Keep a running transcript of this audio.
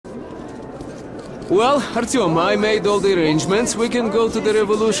Well, Artyom, I made all the arrangements. We can go to the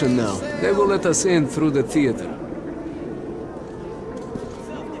Revolution now. They will let us in through the theater.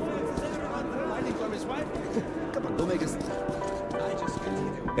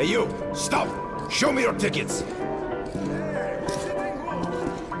 Hey you, stop! Show me your tickets!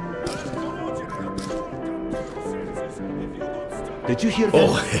 Did you hear that?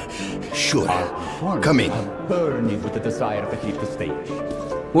 Oh, sure. Come in. Burning with the desire to hit the stage.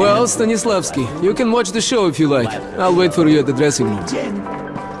 Well, Stanislavski, you can watch the show if you like. I'll wait for you at the dressing room.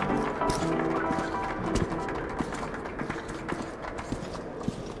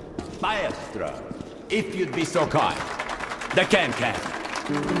 Maestro, if you'd be so kind. The can-can.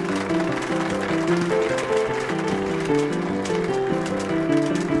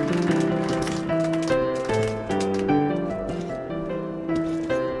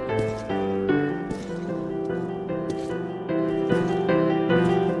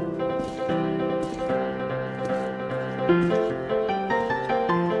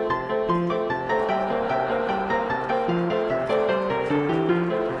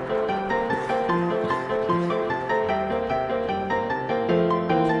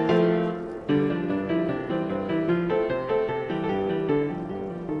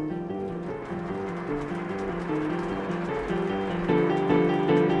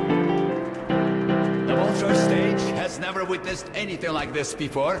 Never witnessed anything like this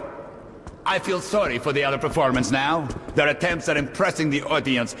before. I feel sorry for the other performers now. Their attempts at impressing the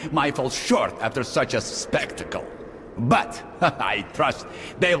audience might fall short after such a spectacle. But I trust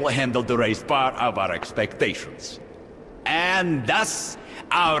they will handle the race far above our expectations. And thus,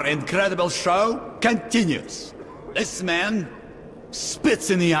 our incredible show continues. This man spits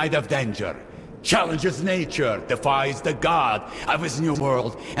in the eye of danger, challenges nature, defies the god of his new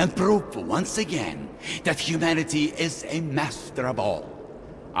world, and proves once again that humanity is a master of all.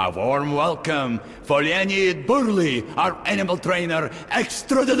 A warm welcome for Leonid Burley, our animal trainer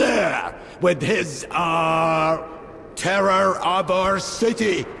extraordinaire, with his, terror of our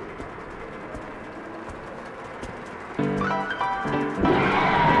city.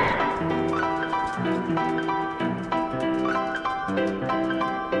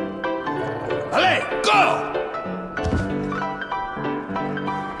 Allez, go!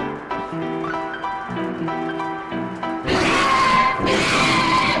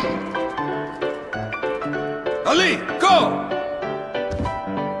 Ali, go!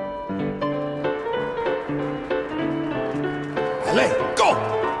 Ali, go!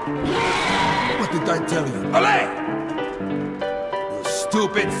 What did I tell you? Ali! You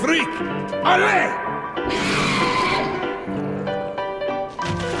stupid freak! Ali!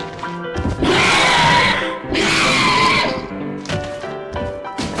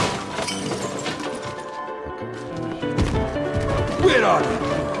 Where are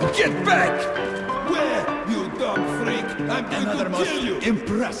you? Get back! Another most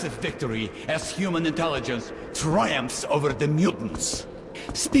impressive victory as human intelligence triumphs over the mutants.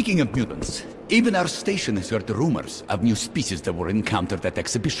 Speaking of mutants, even our station has heard rumors of new species that were encountered at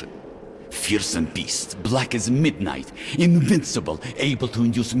exhibition. Fearsome beasts, black as midnight, invincible, able to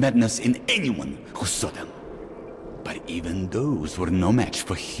induce madness in anyone who saw them. But even those were no match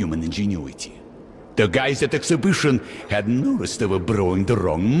for human ingenuity. The guys at exhibition had noticed they were brewing the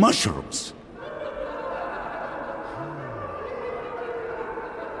wrong mushrooms.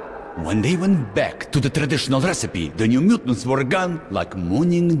 When they went back to the traditional recipe, the new mutants were gone like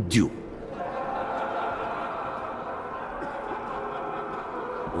morning dew.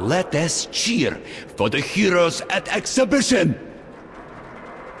 Let us cheer for the heroes at exhibition!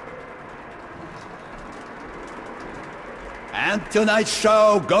 And tonight's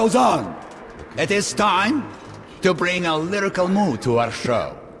show goes on. It is time to bring a lyrical mood to our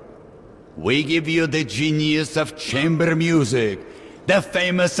show. We give you the genius of chamber music, the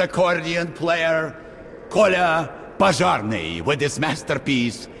famous accordion player, Kolya Pozharny, with his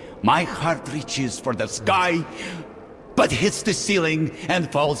masterpiece, My Heart Reaches for the Sky, but hits the ceiling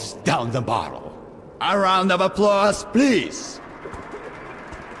and falls down the barrel. A round of applause, please.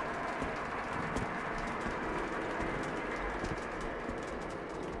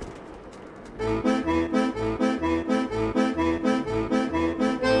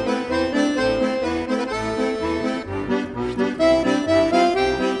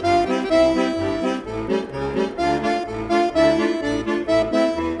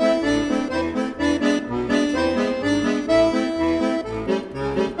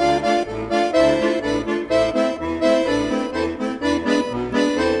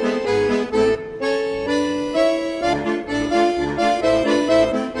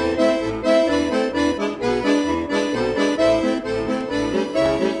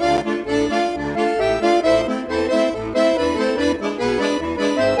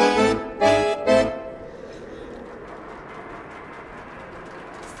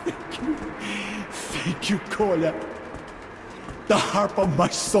 harp of my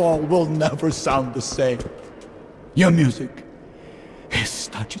soul will never sound the same. Your music is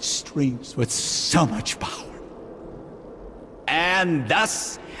touching strings with so much power. And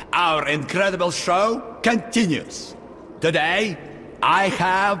thus, our incredible show continues. Today, I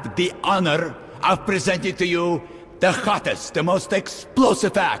have the honor of presenting to you the hottest, the most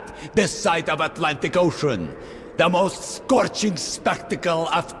explosive act this side of Atlantic Ocean, the most scorching spectacle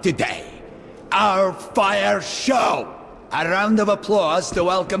of today, our fire show. A round of applause to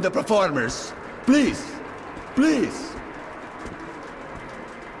welcome the performers. Please, please.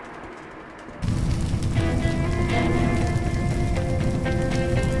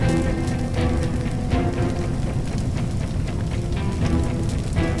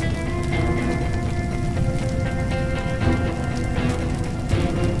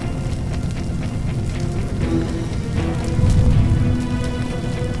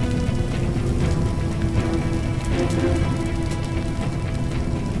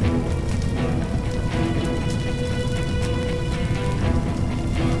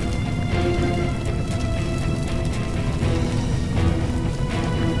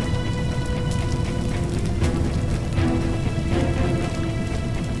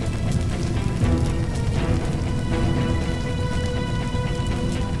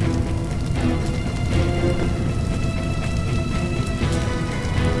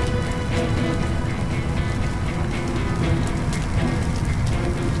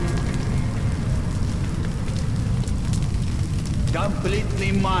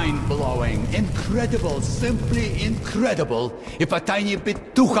 Completely mind-blowing, incredible, simply incredible. If a tiny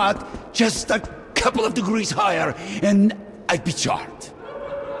bit too hot, just a couple of degrees higher, and I'd be charred.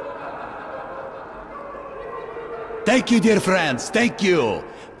 Thank you, dear friends, thank you.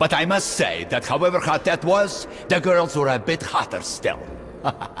 But I must say that however hot that was, the girls were a bit hotter still.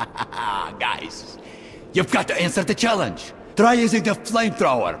 Guys, you've got to answer the challenge. Try using the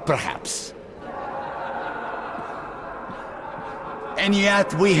flamethrower, perhaps. And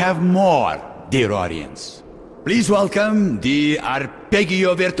yet we have more, dear audience. Please welcome the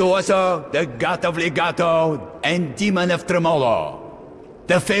arpeggio virtuoso, the god of legato, and demon of tremolo.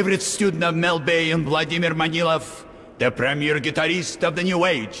 The favorite student of Mel Bay and Vladimir Manilov, the premier guitarist of the new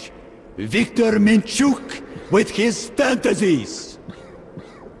age, Viktor Minchuk with his fantasies.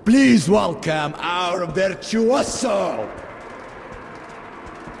 Please welcome our virtuoso.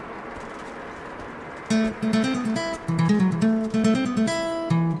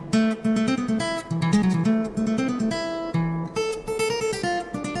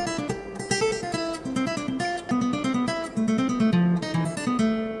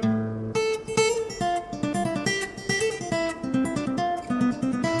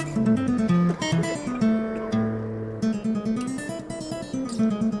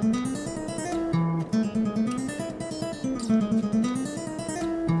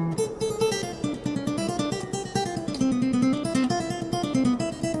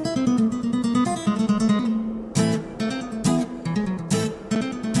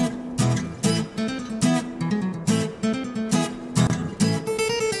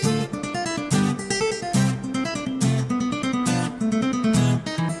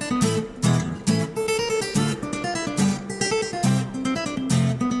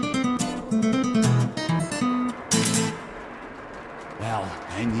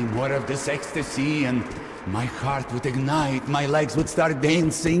 I need more of this ecstasy, and my heart would ignite, my legs would start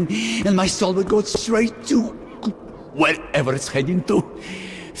dancing, and my soul would go straight to wherever it's heading to.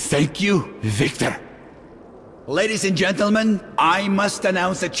 Thank you, Victor. Ladies and gentlemen, I must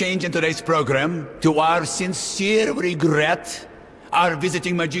announce a change in today's program. To our sincere regret, our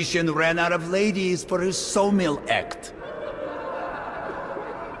visiting magician ran out of ladies for his sawmill act.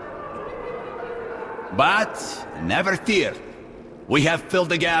 But never fear. We have filled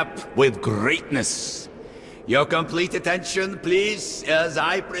the gap with greatness. Your complete attention, please, as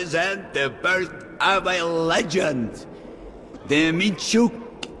I present the birth of a legend. The Minchuk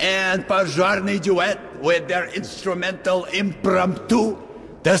and Pazharny duet with their instrumental impromptu,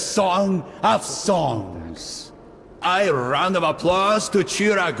 the Song of Songs. A round of applause to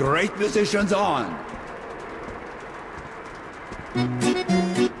cheer our great musicians on.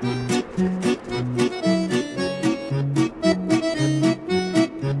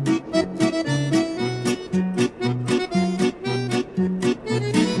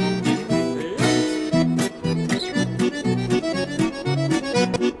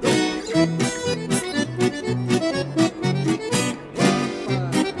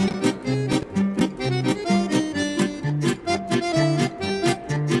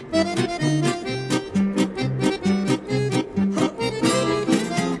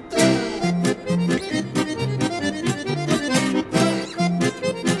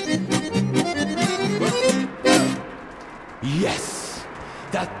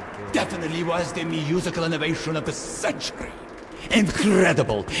 is the musical innovation of the century.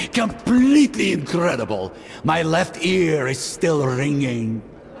 Incredible, completely incredible. My left ear is still ringing.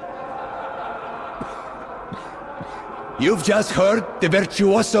 You've just heard the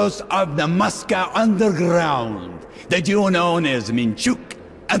virtuosos of the Moscow Underground, the duo known as Minchuk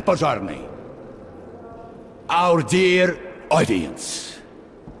and Pożarny. Our dear audience,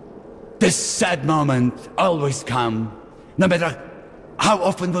 this sad moment always comes, no matter how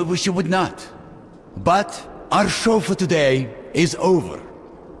often we wish it would not. But our show for today is over.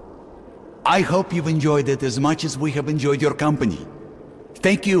 I hope you've enjoyed it as much as we have enjoyed your company.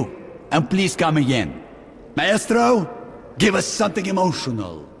 Thank you, and please come again. Maestro, give us something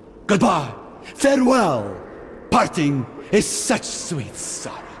emotional. Goodbye, farewell. Parting is such sweet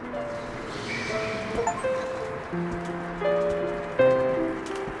sorrow.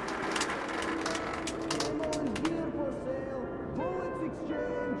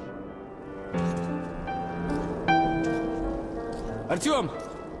 Artyom!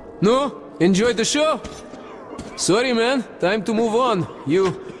 No? Enjoyed the show? Sorry, man. Time to move on.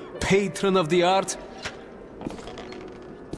 You patron of the art.